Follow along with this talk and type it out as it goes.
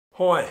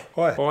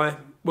Hi,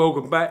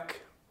 welcome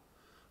back.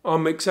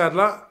 I'm Mick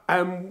Sadler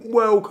and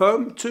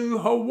welcome to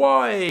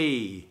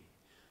Hawaii.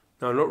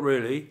 No, not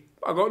really.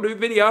 I got a new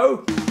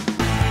video.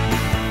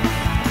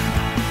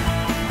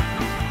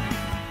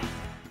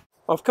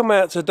 I've come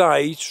out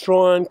today to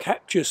try and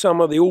capture some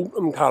of the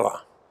autumn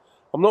colour.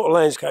 I'm not a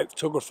landscape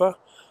photographer,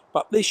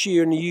 but this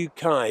year in the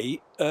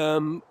UK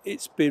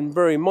it's been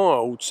very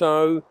mild,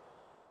 so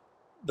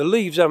the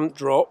leaves haven't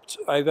dropped,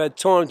 they've had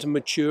time to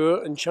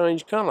mature and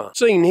change colour. The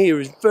scene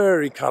here is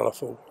very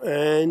colourful,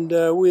 and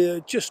we're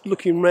just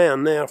looking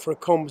round now for a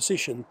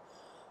composition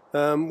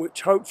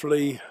which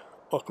hopefully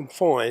I can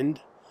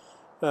find.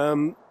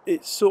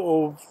 It's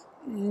sort of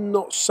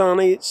not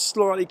sunny, it's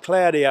slightly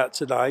cloudy out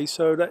today,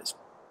 so that's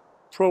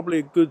probably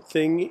a good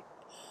thing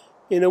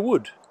in a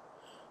wood.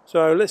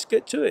 So let's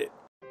get to it.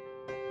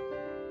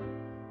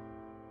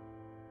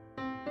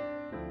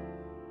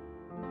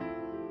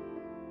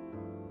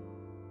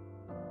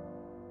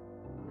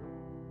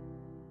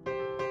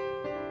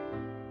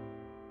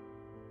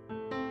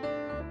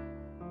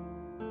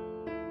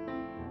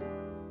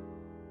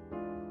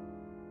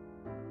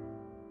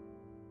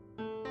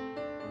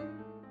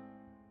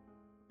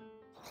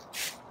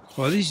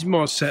 Well, this is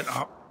my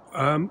setup.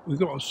 We've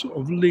got a sort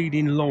of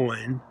leading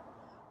line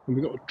and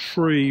we've got a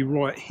tree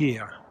right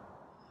here.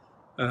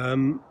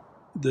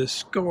 The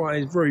sky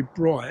is very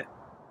bright.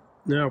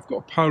 Now I've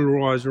got a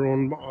polarizer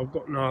on, but I've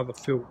got no other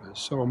filters,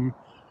 so I'm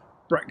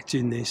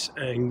bracketing this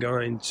and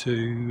going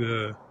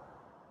to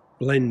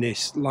blend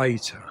this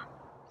later.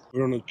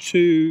 We're on a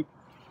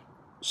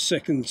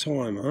 2-second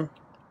timer,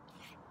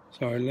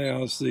 so it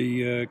allows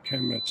the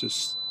camera to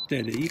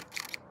steady.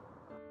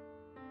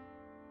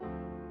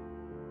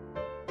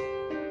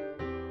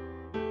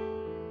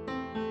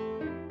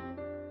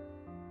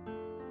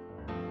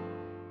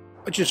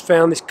 I just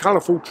found this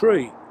colourful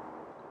tree.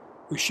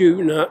 We're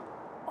shooting at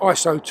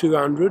ISO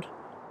 200,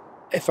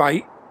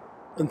 f8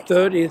 and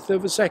 30th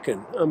of a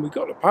second, and we've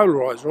got the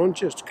polarizer on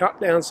just to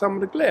cut down some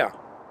of the glare.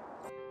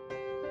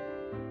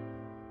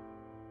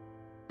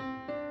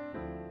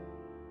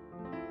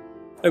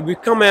 And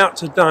we've come out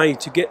today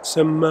to get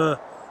some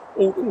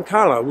autumn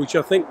colour, which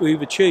I think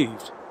we've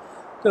achieved.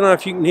 Don't know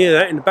if you can hear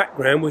that in the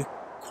background. We're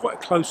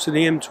quite close to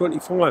the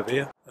M25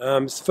 here.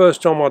 It's the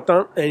first time I've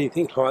done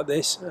anything like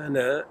this, and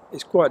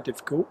it's quite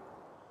difficult.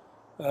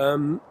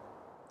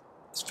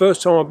 It's the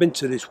first time I've been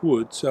to this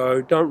wood, so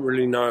don't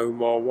really know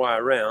my way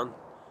around.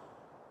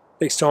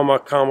 Next time I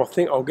come, I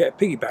think I'll get a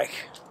piggyback.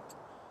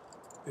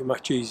 Be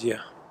much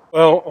easier.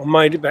 Well, I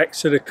made it back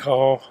to the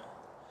car.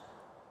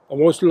 I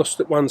was lost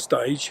at one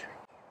stage,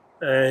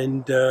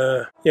 and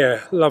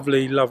yeah,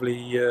 lovely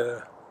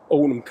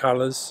autumn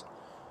colours.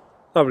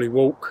 Lovely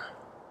walk.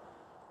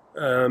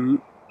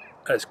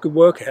 That's a good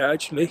workout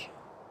actually.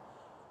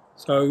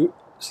 So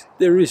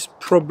there is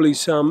probably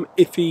some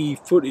iffy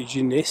footage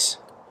in this,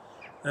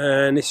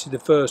 and this is the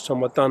first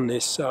time I've done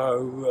this,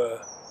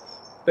 so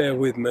bear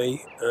with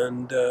me,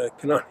 and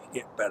can only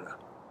get better.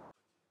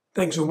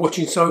 Thanks for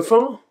watching so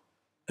far,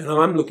 and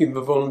I'm looking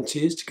for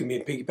volunteers to give me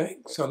a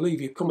piggyback, so leave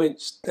your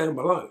comments down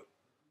below,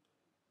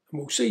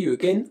 and we'll see you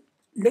again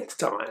next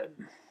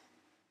time.